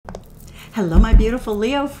Hello my beautiful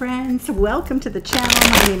Leo friends, welcome to the channel.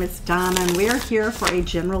 My name is Donna and we're here for a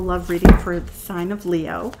general love reading for the sign of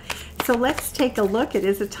Leo. So let's take a look. It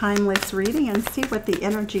is a timeless reading and see what the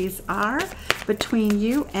energies are between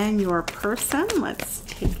you and your person. Let's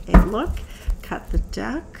take a look, cut the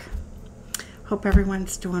deck. Hope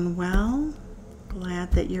everyone's doing well.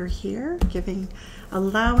 Glad that you're here,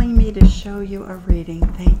 allowing me to show you a reading.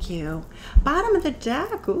 Thank you. Bottom of the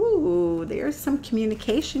deck, ooh, there's some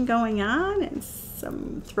communication going on and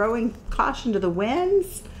some throwing caution to the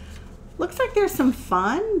winds. Looks like there's some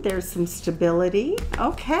fun, there's some stability.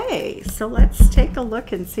 Okay, so let's take a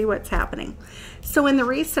look and see what's happening. So in the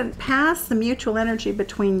recent past, the mutual energy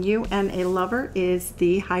between you and a lover is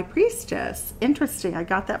the High Priestess. Interesting, I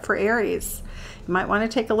got that for Aries. You might want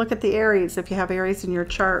to take a look at the Aries if you have Aries in your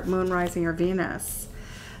chart, Moon, Rising, or Venus.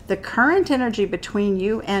 The current energy between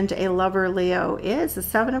you and a lover, Leo, is the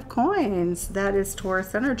Seven of Coins. That is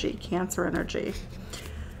Taurus energy, Cancer energy.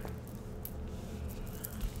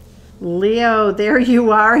 Leo, there you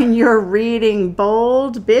are in your reading.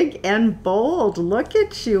 Bold, big and bold. Look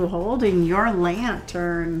at you holding your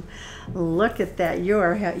lantern. Look at that. You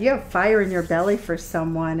have fire in your belly for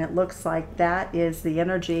someone. It looks like that is the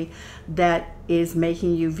energy that is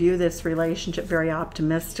making you view this relationship very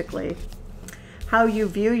optimistically. How you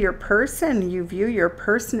view your person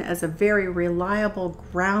as a very reliable,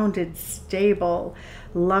 grounded, stable,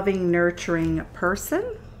 loving, nurturing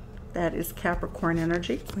person. That is Capricorn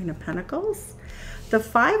energy, Queen of Pentacles. The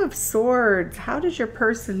Five of Swords. How does your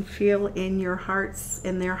person feel in their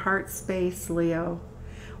heart space, Leo?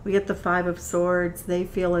 We get the Five of Swords. They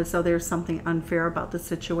feel as though there's something unfair about the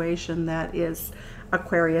situation. That is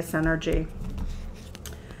Aquarius energy.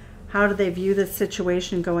 How do they view this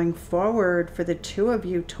situation going forward for the two of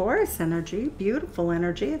you? Taurus energy, beautiful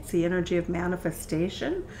energy. It's the energy of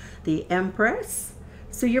manifestation, the Empress.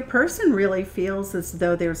 So your person really feels as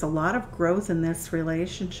though there's a lot of growth in this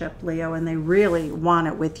relationship, Leo, and they really want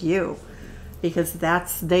it with you because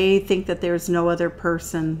they think that there's no other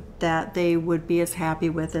person that they would be as happy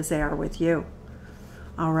with as they are with you.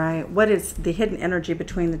 All right, what is the hidden energy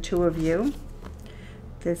between the two of you?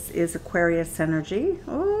 This is Aquarius energy.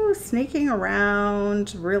 Oh, sneaking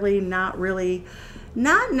around,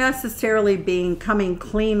 not necessarily coming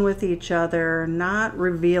clean with each other, not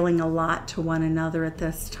revealing a lot to one another at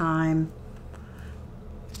this time.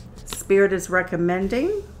 Spirit is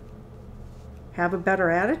recommending have a better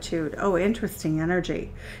attitude. Oh, interesting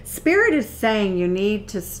energy. Spirit is saying you need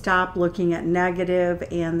to stop looking at negative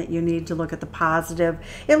and that you need to look at the positive.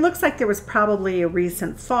 It looks like there was probably a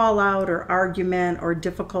recent fallout or argument or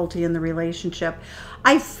difficulty in the relationship.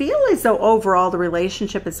 I feel as though overall the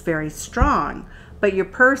relationship is very strong, but your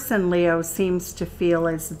person, Leo, seems to feel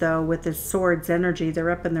as though with this Swords energy, they're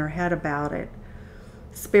up in their head about it.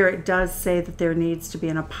 Spirit does say that there needs to be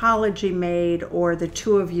an apology made, or the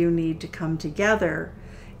two of you need to come together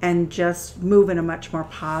and just move in a much more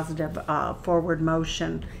positive forward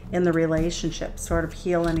motion in the relationship, sort of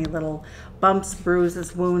heal any little bumps,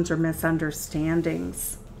 bruises, wounds, or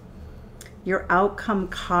misunderstandings. Your outcome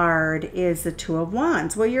card is the Two of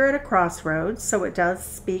Wands. Well, you're at a crossroads, so it does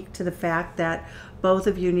speak to the fact that both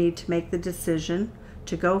of you need to make the decision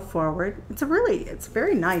to go forward. It's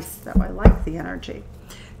very nice though. I like the energy.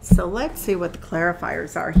 So let's see what the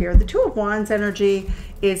clarifiers are here. The Two of Wands energy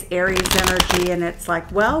is Aries energy, and it's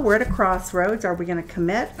like, well, we're at a crossroads. Are we going to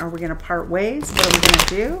commit? Are we going to part ways? What are we going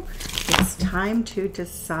to do? It's time to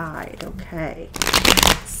decide. Okay.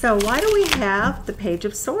 So why do we have the Page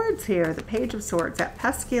of Swords here? The Page of Swords, that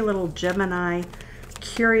pesky little Gemini,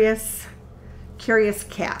 curious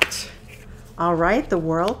cat. All right, the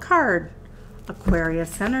World card,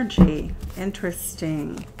 Aquarius energy.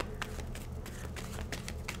 Interesting.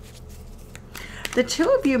 The two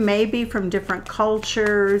of you may be from different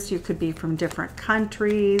cultures, you could be from different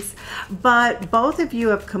countries, but both of you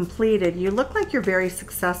have completed. You look like you're very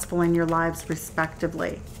successful in your lives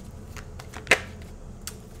respectively.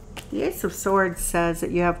 The Ace of Swords says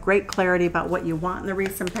that you have great clarity about what you want in the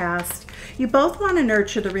recent past. You both want to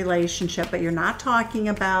nurture the relationship, but you're not talking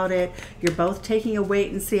about it. You're both taking a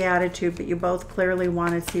wait-and-see attitude, but you both clearly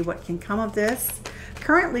want to see what can come of this.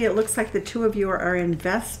 Currently, it looks like the two of you are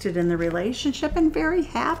invested in the relationship and very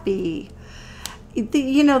happy.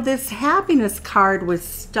 This happiness card was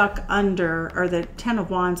stuck under, or the Ten of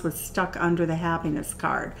Wands was stuck under the happiness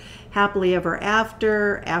card. Happily ever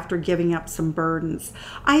after giving up some burdens.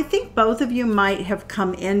 I think both of you might have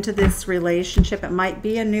come into this relationship. It might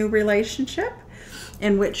be a new relationship.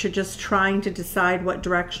 in which you're just trying to decide what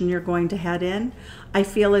direction you're going to head in. I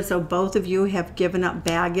feel as though both of you have given up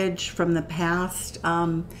baggage from the past,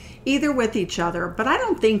 either with each other, but I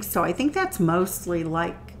don't think so. I think that's mostly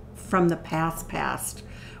like from the past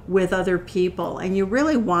with other people, and you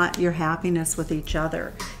really want your happiness with each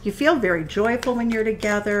other. You feel very joyful when you're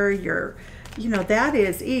together. You know, that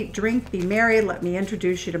is eat, drink, be merry. Let me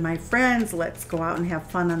introduce you to my friends. Let's go out and have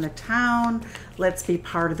fun on the town. Let's be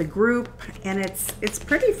part of the group. And it's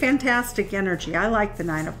pretty fantastic energy. I like the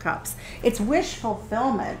Nine of Cups. It's wish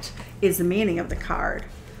fulfillment is the meaning of the card.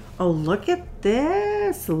 Oh, look at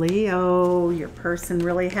this, Leo. Your person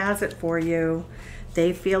really has it for you.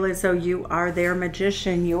 They feel as though you are their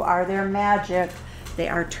magician. You are their magic. They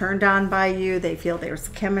are turned on by you. They feel there's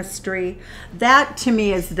chemistry. That to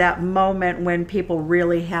me is that moment when people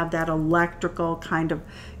really have that electrical kind of,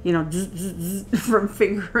 you know, from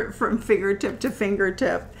fingertip to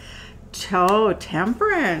fingertip.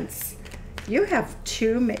 Temperance. You have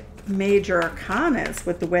two major arcanas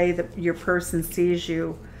with the way that your person sees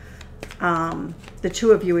you. The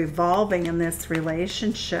two of you evolving in this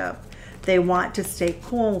relationship. They want to stay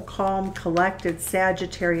cool, calm, collected,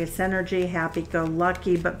 Sagittarius energy,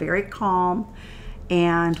 happy-go-lucky, but very calm.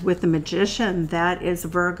 And with the Magician, that is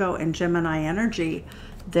Virgo and Gemini energy.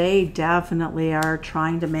 They definitely are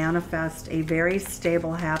trying to manifest a very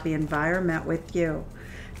stable, happy environment with you.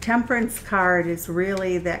 Temperance card is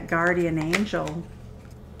really that guardian angel.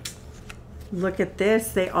 Look at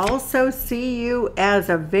this. They also see you as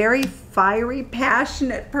a very fiery,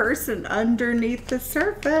 passionate person underneath the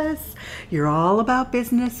surface. You're all about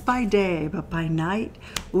business by day, but by night,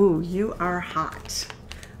 ooh, you are hot.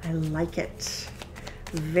 I like it.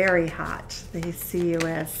 Very hot. They see you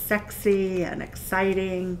as sexy and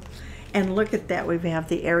exciting. And look at that. We have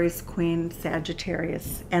the Aries, Queen,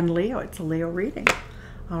 Sagittarius, and Leo. It's a Leo reading.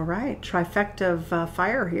 All right. Trifecta of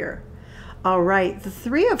fire here. All right, the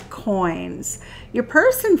Three of Coins. Your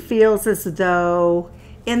person feels as though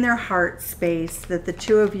in their heart space that the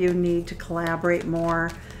two of you need to collaborate more.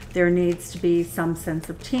 There needs to be some sense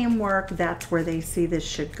of teamwork. That's where they see this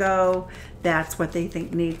should go. That's what they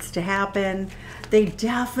think needs to happen. They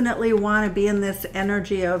definitely want to be in this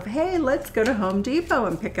energy of, hey, let's go to Home Depot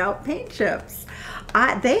and pick out paint chips.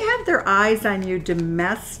 They have their eyes on you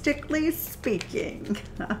domestically speaking.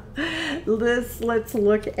 Let's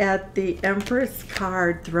look at the Empress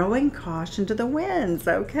card, throwing caution to the winds.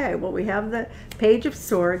 Okay, well, we have the Page of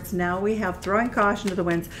Swords. Now we have throwing caution to the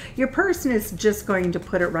winds. Your person is just going to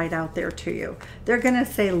put it right out there to you. They're going to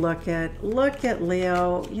say, look at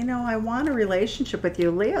Leo. You know, I want a relationship with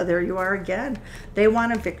you. Leo, there you are again. They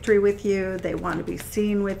want a victory with you. They want to be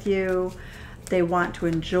seen with you. They want to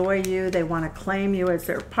enjoy you. They want to claim you as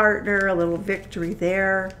their partner, a little victory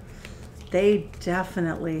there. They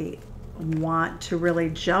definitely want to really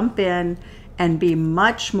jump in and be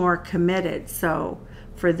much more committed. So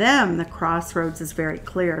for them, the crossroads is very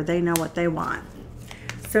clear. They know what they want.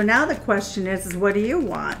 So now the question is what do you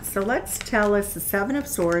want? So let's tell us the Seven of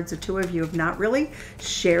Swords. The two of you have not really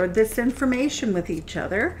shared this information with each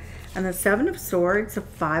other. And the Seven of Swords, the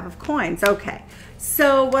Five of Coins. Okay,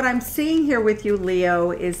 so what I'm seeing here with you,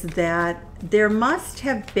 Leo, is that there must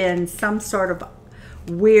have been some sort of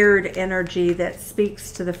weird energy that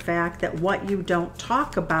speaks to the fact that what you don't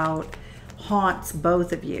talk about haunts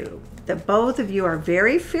both of you. That both of you are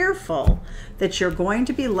very fearful that you're going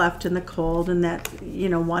to be left in the cold and that, you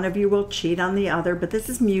know, one of you will cheat on the other, but this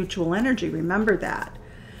is mutual energy. Remember that.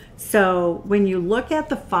 So when you look at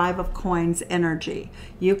the Five of Coins energy,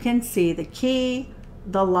 you can see the key,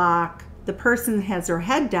 the lock. The person has their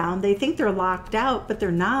head down. They think they're locked out, but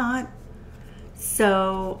they're not.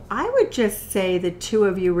 So I would just say the two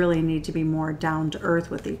of you really need to be more down to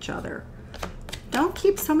earth with each other. Don't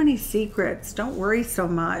keep so many secrets. Don't worry so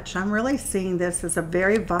much. I'm really seeing this as a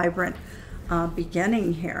very vibrant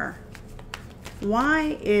beginning here.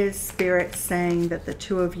 Why is Spirit saying that the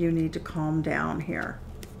two of you need to calm down here?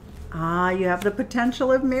 You have the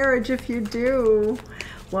potential of marriage if you do.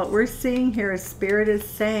 What we're seeing here is Spirit is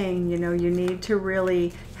saying, you know, you need to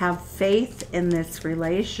really have faith in this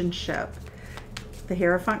relationship. The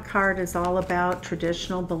Hierophant card is all about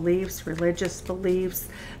traditional beliefs, religious beliefs,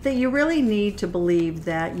 that you really need to believe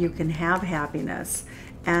that you can have happiness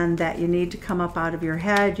and that you need to come up out of your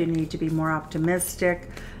head. You need to be more optimistic.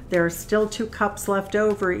 There are still 2 cups left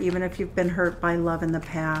over, even if you've been hurt by love in the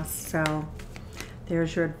past. So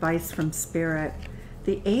there's your advice from Spirit.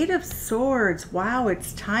 The Eight of Swords. Wow,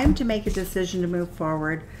 it's time to make a decision to move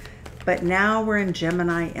forward. But now we're in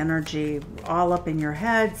Gemini energy, all up in your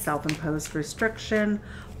head, self-imposed restriction.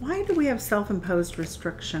 Why do we have self-imposed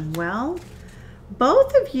restriction? Well,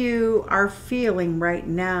 Both of you are feeling right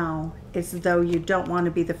now as though you don't want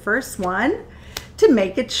to be the first one to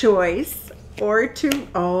make a choice or to,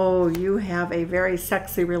 oh, you have a very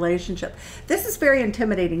sexy relationship. This is very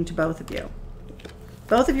intimidating to both of you.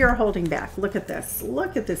 Both of you are holding back. Look at this.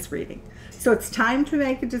 Look at this reading. So it's time to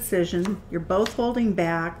make a decision. You're both holding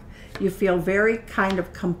back. You feel very kind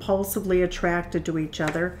of compulsively attracted to each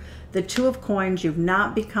other. The Two of Coins, you've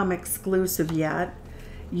not become exclusive yet.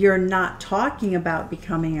 You're not talking about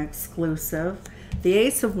becoming exclusive. The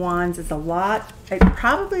Ace of Wands is a lot,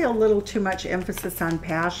 probably a little too much emphasis on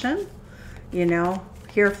passion. You know,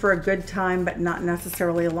 here for a good time, but not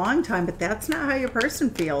necessarily a long time. But that's not how your person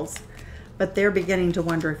feels. But they're beginning to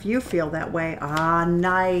wonder if you feel that way. Ah,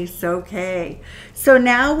 nice. Okay. So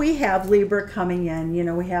now we have Libra coming in. You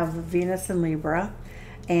know, we have Venus and Libra.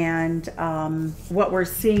 And what we're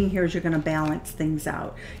seeing here is you're going to balance things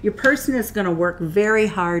out. Your person is going to work very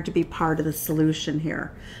hard to be part of the solution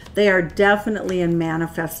here. They are definitely in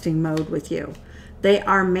manifesting mode with you. They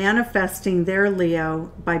are manifesting their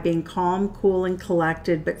Leo by being calm, cool, and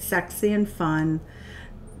collected, but sexy and fun.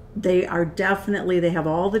 They are definitely, they have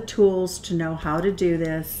all the tools to know how to do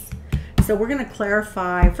this. So we're going to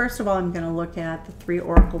clarify. First of all, I'm going to look at the 3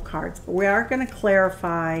 oracle cards. But we are going to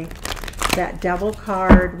clarify that Devil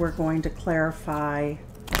card. We're going to clarify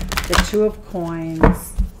the 2 of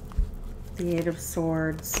Coins, the 8 of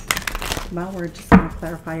Swords. Well, we're just going to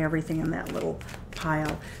clarify everything in that little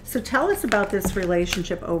pile. So tell us about this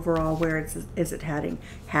relationship overall. Where is it heading?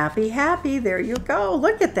 Happy, happy. There you go.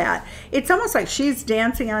 Look at that. It's almost like she's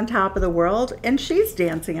dancing on top of the world and she's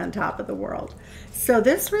dancing on top of the world. So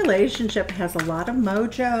this relationship has a lot of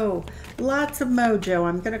mojo. Lots of mojo.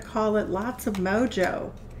 I'm going to call it lots of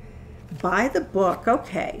mojo. By the book.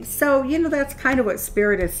 Okay. So, you know, that's kind of what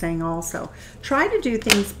Spirit is saying also. Try to do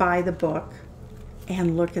things by the book.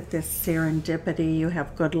 And look at this serendipity. You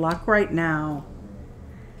have good luck right now.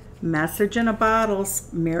 Message in a bottle.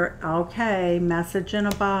 Okay, message in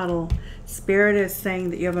a bottle. Spirit is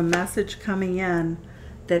saying that you have a message coming in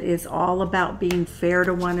that is all about being fair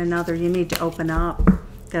to one another. You need to open up.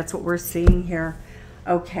 That's what we're seeing here.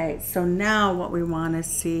 Okay, so now what we want to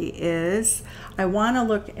see is, I want to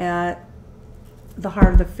look at the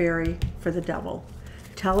Heart of the Fairy for the Devil.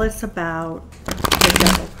 Tell us about the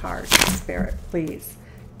Devil card, Spirit, please.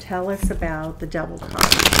 Tell us about the Devil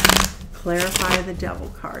card. Clarify the Devil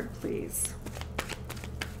card, please.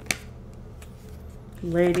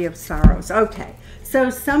 Lady of Sorrows. Okay,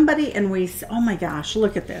 so somebody, and we, oh my gosh,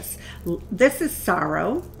 look at this. This is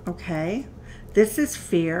sorrow, okay? This is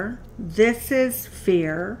fear. This is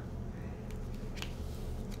fear.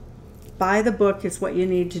 By the book is what you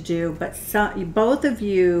need to do, but both of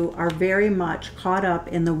you are very much caught up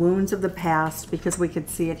in the wounds of the past, because we could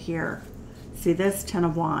see it here. See this? 10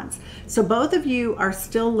 of Wands. So both of you are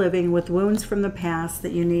still living with wounds from the past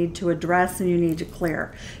that you need to address and you need to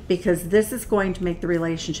clear, because this is going to make the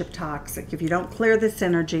relationship toxic. If you don't clear this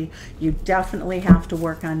energy, you definitely have to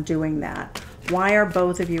work on doing that. Why are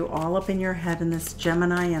both of you all up in your head in this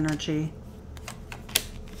Gemini energy?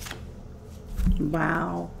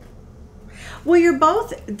 Wow. Well, you're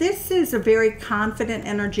both, this is a very confident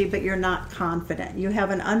energy, but you're not confident. You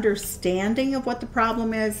have an understanding of what the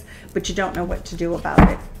problem is, but you don't know what to do about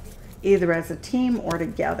it, either as a team or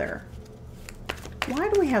together. Why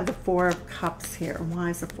do we have the 4 of Cups here?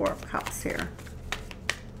 Why is the 4 of Cups here?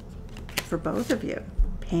 For both of you.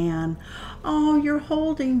 Pan. Oh, you're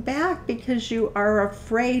holding back because you are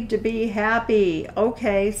afraid to be happy.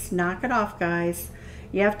 Okay, knock it off, guys.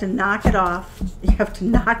 You have to knock it off. You have to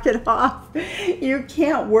knock it off. You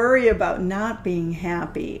can't worry about not being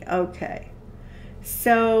happy. Okay.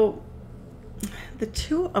 So the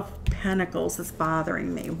 2 of Pentacles is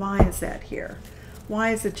bothering me. Why is that here?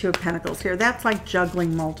 Why is the 2 of Pentacles here? That's like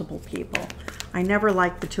juggling multiple people. I never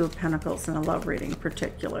like the 2 of Pentacles in a love reading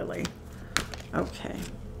particularly. Okay.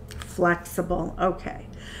 Flexible. Okay.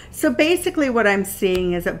 So basically what I'm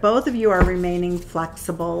seeing is that both of you are remaining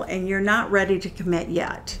flexible and you're not ready to commit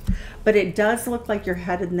yet. But it does look like you're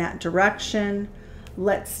headed in that direction.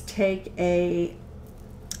 Let's take a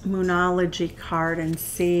Moonology card and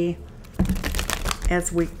see,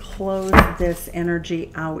 as we close this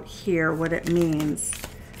energy out here, what it means.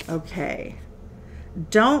 Okay.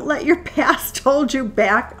 Don't let your past hold you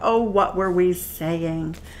back. Oh, what were we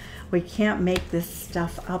saying? We can't make this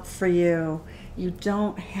stuff up for you. You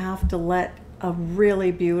don't have to let a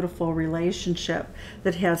really beautiful relationship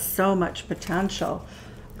that has so much potential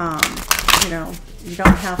you know, you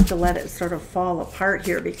don't have to let it sort of fall apart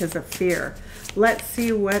here because of fear. Let's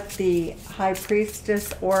see what the High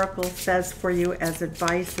Priestess Oracle says for you as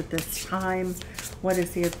advice at this time. What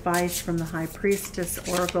is the advice from the High Priestess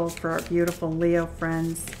Oracle for our beautiful Leo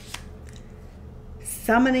friends?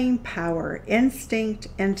 Summoning power, instinct,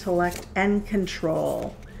 intellect, and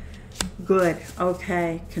control. Good.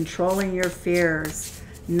 Okay. Controlling your fears,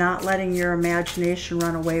 not letting your imagination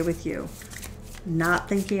run away with you, not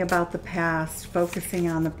thinking about the past, focusing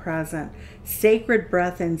on the present. Sacred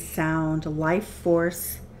breath and sound, life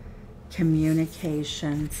force,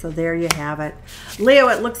 communication. So there you have it. Leo,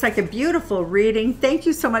 it looks like a beautiful reading. Thank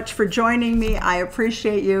you so much for joining me. I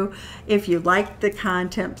appreciate you. If you liked the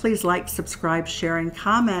content, please like, subscribe, share, and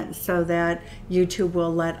comment so that YouTube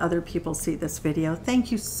will let other people see this video.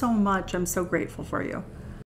 Thank you so much. I'm so grateful for you.